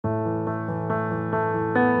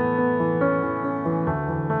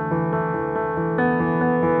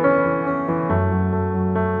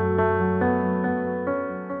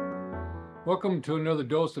Welcome to another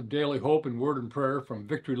dose of daily hope and word and prayer from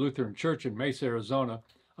Victory Lutheran Church in Mesa, Arizona.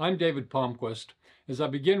 I'm David Palmquist. As I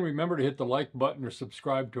begin, remember to hit the like button or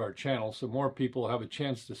subscribe to our channel so more people have a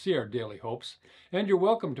chance to see our daily hopes. And you're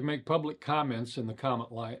welcome to make public comments in the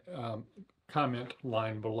comment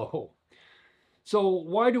line below. So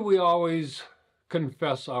why do we always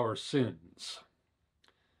confess our sins?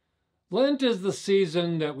 Lent is the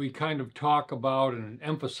season that we kind of talk about and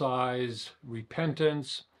emphasize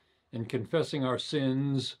repentance and confessing our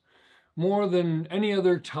sins more than any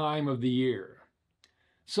other time of the year.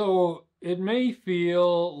 So it may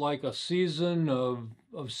feel like a season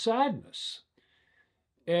of sadness.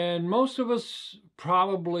 And most of us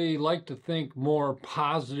probably like to think more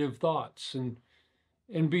positive thoughts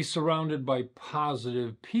and be surrounded by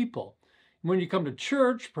positive people. When you come to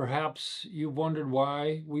church, perhaps you've wondered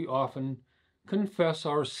why we often confess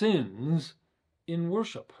our sins in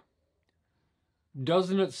worship.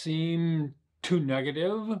 Doesn't it seem too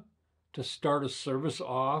negative to start a service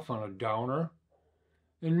off on a downer?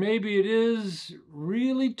 And maybe it is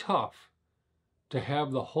really tough to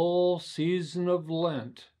have the whole season of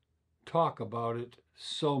Lent talk about it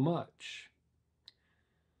so much.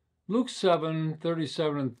 Luke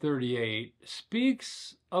 7:37 and 38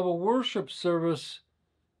 speaks of a worship service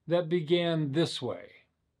that began this way.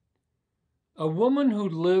 A woman who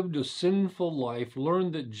lived a sinful life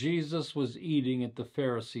learned that Jesus was eating at the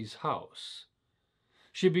Pharisee's house.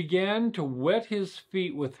 She began to wet his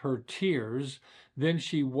feet with her tears, then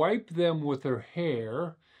she wiped them with her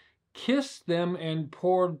hair, kissed them, and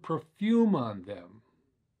poured perfume on them.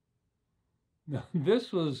 Now,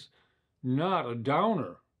 this was not a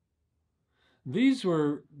downer. These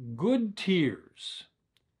were good tears.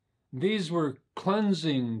 These were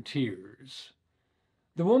cleansing tears.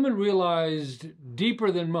 The woman realized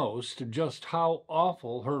deeper than most just how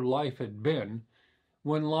awful her life had been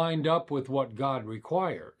when lined up with what God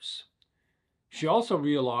requires. She also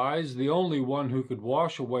realized the only one who could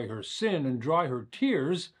wash away her sin and dry her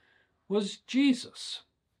tears was Jesus.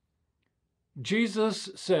 Jesus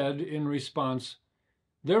said in response,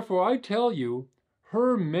 "Therefore I tell you,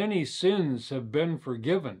 her many sins have been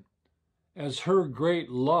forgiven, as her great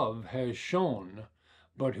love has shown.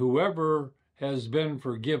 But whoever has been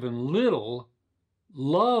forgiven little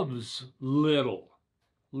loves little."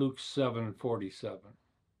 Luke 7:47.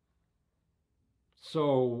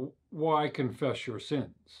 So why confess your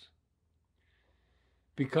sins?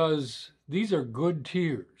 Because these are good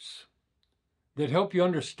tears that help you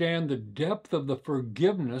understand the depth of the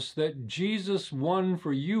forgiveness that Jesus won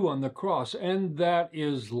for you on the cross, and that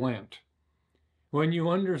is Lent. When you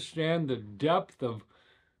understand the depth of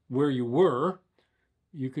where you were,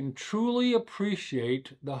 you can truly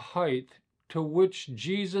appreciate the height to which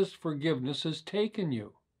Jesus' forgiveness has taken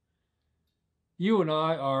you. You and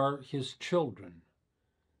I are his children,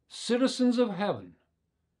 citizens of heaven,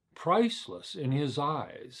 priceless in his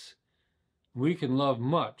eyes. We can love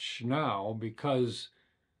much now because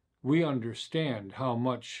we understand how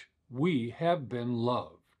much we have been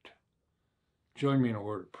loved. Join me in a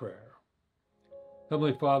word of prayer.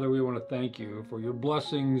 Heavenly Father, we want to thank you for your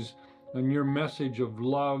blessings and your message of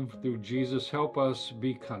love through Jesus. Help us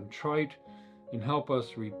be contrite and help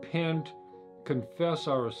us repent, confess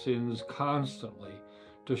our sins constantly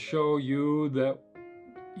to show you that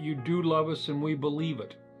you do love us and we believe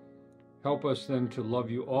it. Help us then to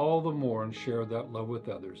love you all the more and share that love with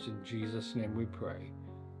others. In Jesus' name we pray.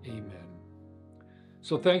 Amen.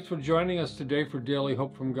 So thanks for joining us today for Daily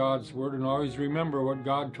Hope from God's Word. And always remember what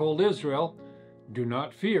God told Israel: "Do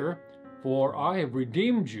not fear, for I have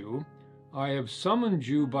redeemed you. I have summoned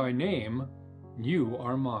you by name. You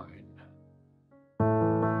are mine."